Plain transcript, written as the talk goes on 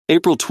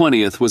April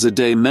 20th was a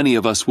day many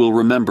of us will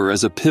remember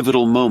as a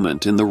pivotal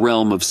moment in the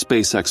realm of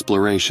space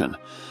exploration.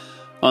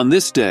 On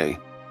this day,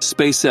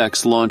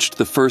 SpaceX launched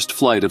the first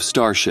flight of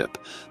Starship,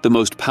 the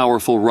most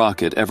powerful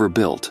rocket ever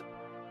built.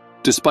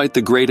 Despite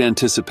the great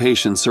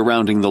anticipation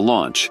surrounding the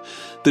launch,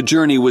 the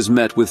journey was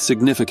met with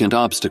significant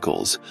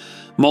obstacles.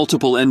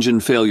 Multiple engine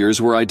failures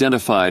were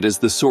identified as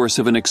the source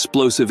of an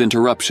explosive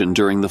interruption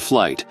during the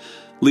flight,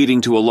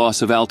 leading to a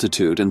loss of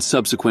altitude and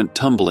subsequent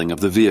tumbling of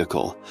the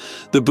vehicle.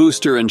 The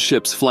booster and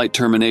ship's flight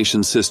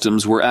termination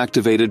systems were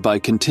activated by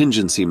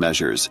contingency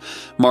measures,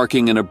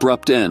 marking an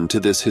abrupt end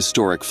to this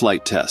historic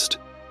flight test.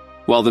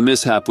 While the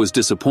mishap was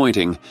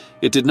disappointing,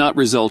 it did not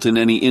result in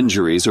any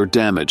injuries or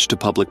damage to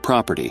public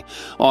property,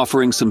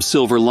 offering some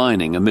silver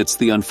lining amidst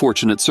the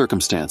unfortunate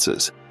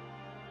circumstances.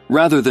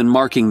 Rather than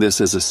marking this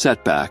as a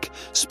setback,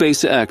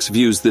 SpaceX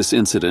views this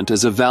incident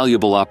as a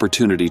valuable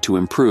opportunity to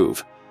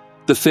improve.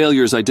 The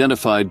failures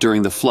identified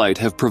during the flight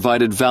have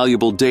provided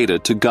valuable data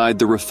to guide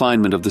the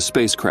refinement of the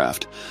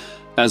spacecraft.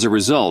 As a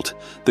result,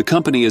 the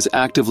company is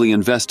actively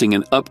investing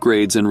in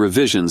upgrades and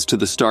revisions to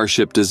the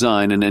Starship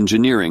design and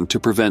engineering to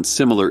prevent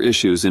similar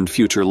issues in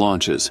future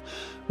launches.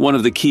 One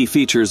of the key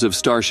features of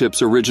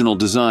Starship's original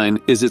design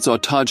is its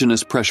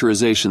autogenous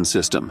pressurization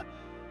system.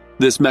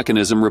 This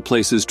mechanism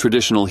replaces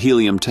traditional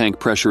helium tank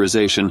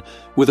pressurization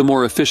with a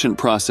more efficient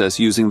process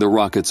using the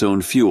rocket's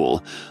own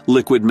fuel,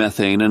 liquid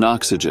methane and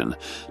oxygen,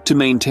 to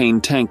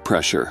maintain tank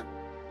pressure.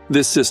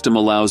 This system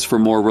allows for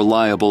more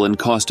reliable and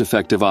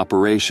cost-effective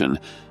operation,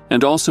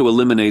 and also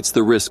eliminates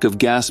the risk of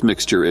gas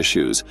mixture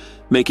issues,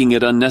 making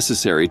it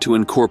unnecessary to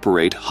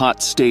incorporate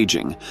hot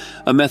staging,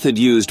 a method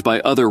used by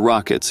other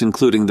rockets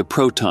including the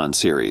Proton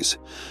series.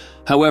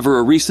 However,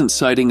 a recent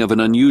sighting of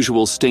an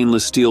unusual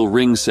stainless steel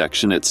ring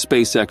section at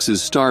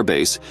SpaceX's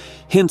Starbase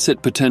hints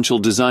at potential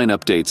design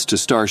updates to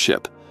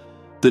Starship.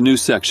 The new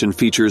section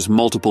features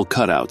multiple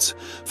cutouts,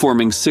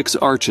 forming 6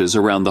 arches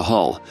around the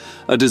hull,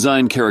 a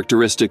design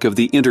characteristic of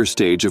the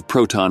interstage of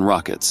Proton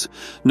rockets,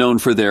 known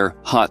for their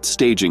hot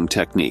staging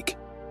technique.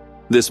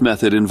 This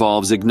method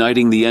involves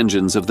igniting the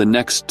engines of the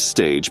next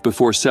stage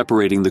before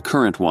separating the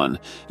current one,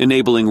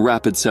 enabling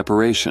rapid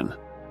separation.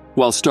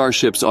 While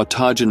Starship's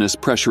autogenous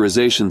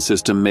pressurization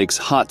system makes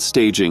hot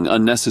staging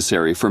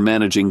unnecessary for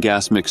managing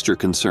gas mixture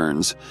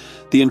concerns,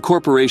 the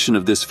incorporation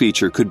of this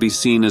feature could be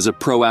seen as a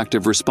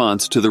proactive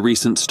response to the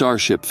recent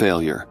Starship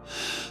failure.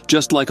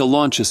 Just like a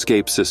launch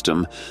escape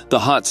system, the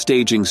hot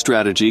staging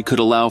strategy could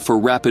allow for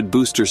rapid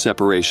booster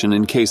separation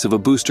in case of a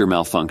booster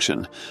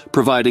malfunction,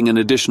 providing an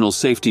additional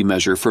safety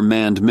measure for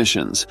manned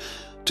missions.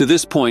 To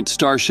this point,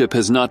 Starship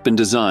has not been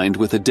designed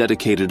with a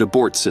dedicated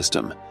abort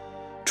system.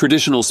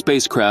 Traditional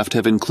spacecraft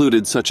have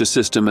included such a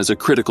system as a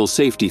critical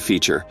safety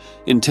feature,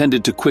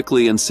 intended to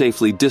quickly and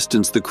safely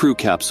distance the crew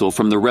capsule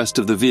from the rest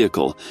of the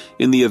vehicle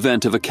in the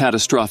event of a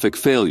catastrophic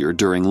failure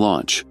during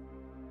launch.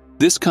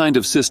 This kind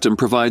of system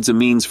provides a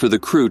means for the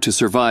crew to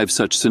survive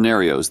such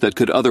scenarios that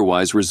could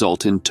otherwise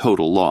result in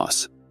total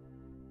loss.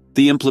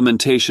 The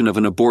implementation of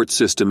an abort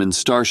system in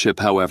Starship,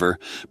 however,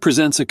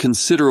 presents a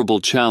considerable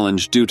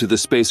challenge due to the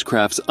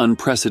spacecraft's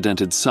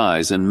unprecedented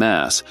size and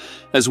mass,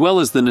 as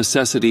well as the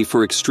necessity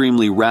for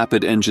extremely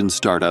rapid engine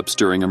startups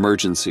during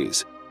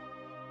emergencies.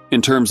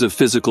 In terms of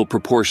physical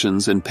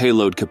proportions and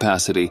payload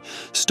capacity,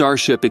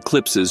 Starship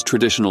eclipses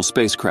traditional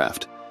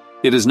spacecraft.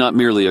 It is not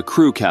merely a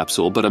crew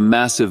capsule, but a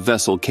massive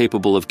vessel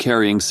capable of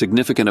carrying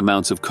significant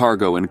amounts of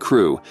cargo and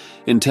crew,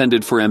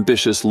 intended for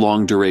ambitious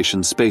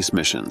long-duration space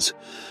missions.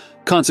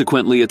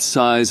 Consequently, its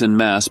size and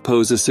mass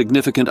pose a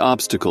significant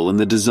obstacle in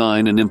the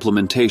design and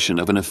implementation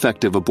of an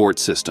effective abort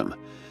system.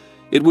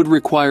 It would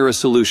require a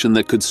solution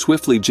that could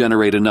swiftly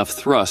generate enough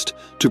thrust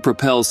to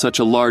propel such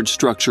a large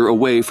structure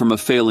away from a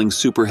failing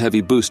super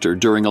heavy booster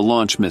during a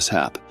launch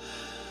mishap.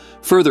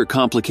 Further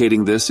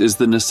complicating this is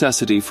the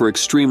necessity for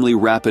extremely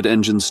rapid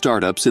engine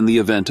startups in the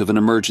event of an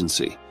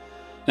emergency.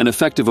 An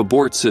effective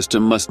abort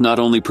system must not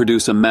only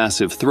produce a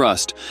massive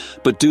thrust,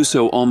 but do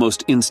so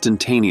almost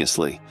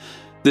instantaneously.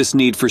 This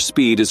need for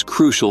speed is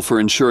crucial for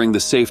ensuring the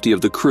safety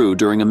of the crew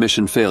during a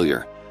mission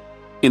failure.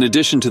 In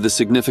addition to the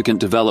significant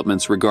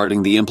developments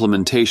regarding the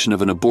implementation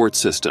of an abort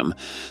system,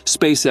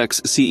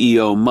 SpaceX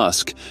CEO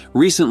Musk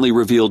recently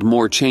revealed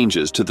more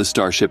changes to the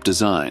Starship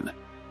design.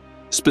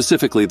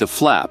 Specifically, the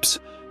flaps,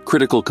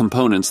 critical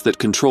components that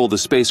control the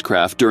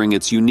spacecraft during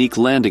its unique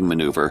landing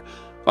maneuver,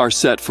 are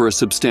set for a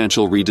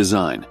substantial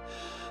redesign.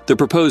 The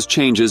proposed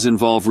changes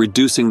involve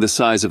reducing the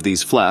size of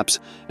these flaps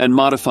and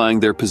modifying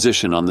their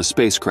position on the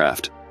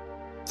spacecraft.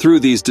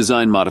 Through these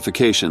design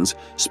modifications,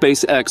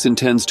 SpaceX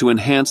intends to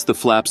enhance the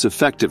flaps'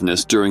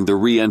 effectiveness during the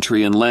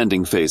re-entry and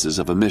landing phases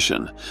of a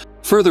mission.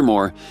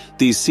 Furthermore,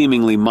 these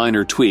seemingly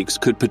minor tweaks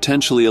could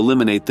potentially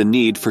eliminate the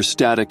need for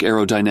static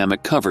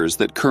aerodynamic covers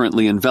that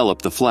currently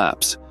envelop the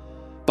flaps.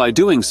 By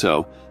doing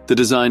so, the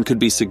design could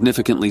be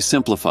significantly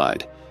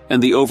simplified,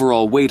 and the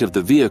overall weight of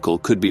the vehicle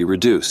could be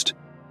reduced.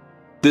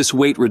 This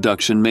weight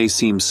reduction may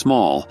seem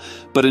small,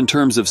 but in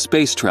terms of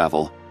space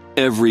travel,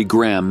 every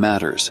gram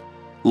matters.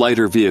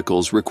 Lighter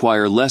vehicles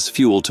require less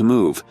fuel to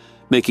move,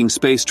 making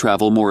space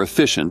travel more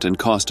efficient and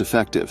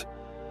cost-effective.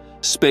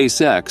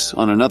 SpaceX,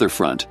 on another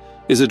front,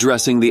 is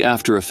addressing the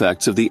after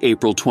effects of the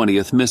April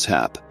 20th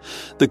mishap.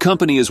 The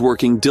company is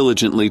working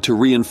diligently to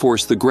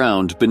reinforce the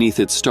ground beneath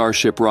its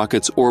Starship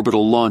rocket's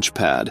orbital launch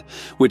pad,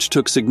 which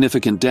took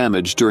significant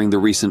damage during the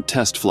recent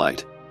test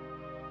flight.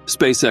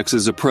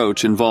 SpaceX's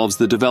approach involves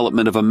the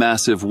development of a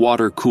massive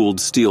water-cooled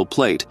steel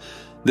plate.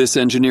 This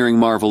engineering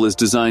marvel is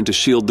designed to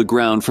shield the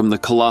ground from the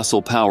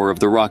colossal power of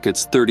the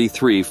rocket's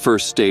 33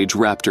 first-stage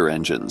Raptor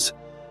engines.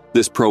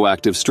 This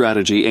proactive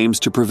strategy aims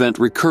to prevent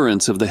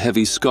recurrence of the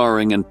heavy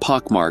scarring and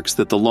pockmarks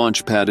that the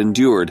launch pad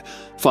endured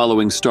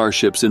following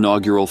Starship's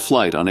inaugural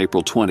flight on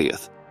April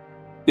 20th.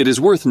 It is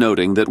worth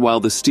noting that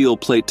while the steel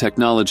plate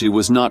technology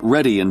was not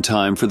ready in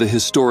time for the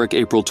historic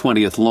April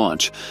 20th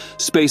launch,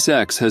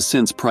 SpaceX has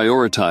since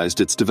prioritized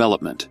its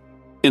development.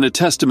 In a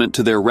testament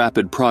to their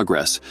rapid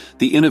progress,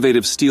 the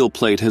innovative steel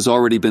plate has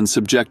already been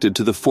subjected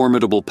to the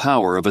formidable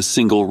power of a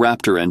single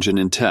Raptor engine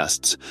in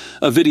tests.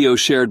 A video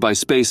shared by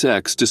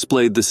SpaceX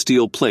displayed the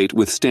steel plate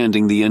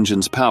withstanding the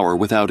engine's power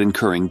without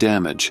incurring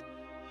damage.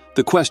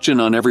 The question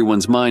on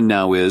everyone's mind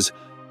now is,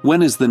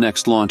 when is the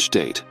next launch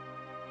date?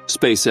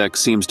 SpaceX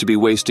seems to be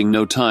wasting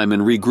no time in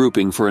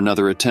regrouping for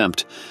another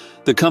attempt.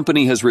 The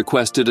company has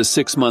requested a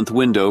 6-month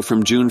window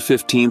from June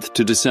 15th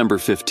to December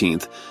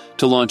 15th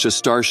to launch a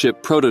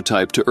Starship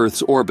prototype to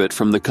Earth's orbit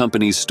from the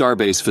company's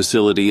Starbase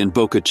facility in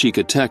Boca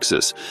Chica,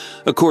 Texas,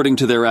 according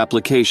to their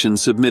application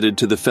submitted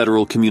to the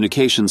Federal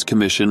Communications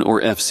Commission,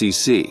 or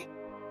FCC.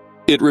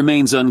 It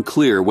remains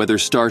unclear whether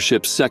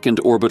Starship's second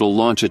orbital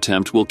launch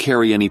attempt will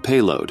carry any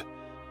payload.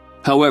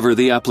 However,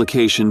 the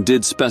application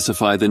did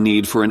specify the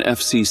need for an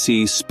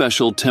FCC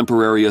Special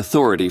Temporary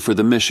Authority for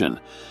the mission.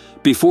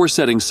 Before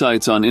setting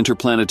sights on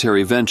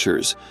interplanetary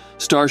ventures,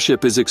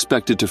 Starship is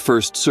expected to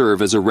first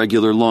serve as a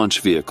regular launch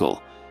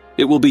vehicle.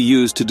 It will be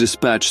used to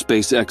dispatch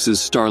SpaceX's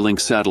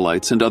Starlink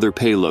satellites and other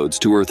payloads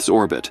to Earth's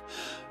orbit.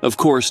 Of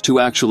course, to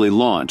actually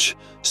launch,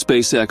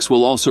 SpaceX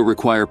will also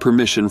require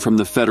permission from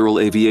the Federal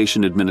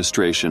Aviation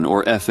Administration,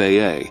 or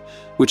FAA,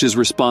 which is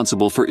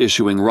responsible for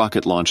issuing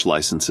rocket launch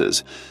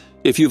licenses.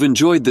 If you've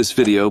enjoyed this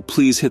video,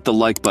 please hit the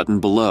like button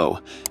below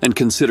and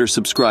consider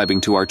subscribing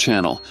to our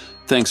channel.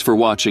 Thanks for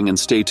watching and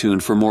stay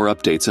tuned for more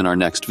updates in our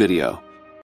next video.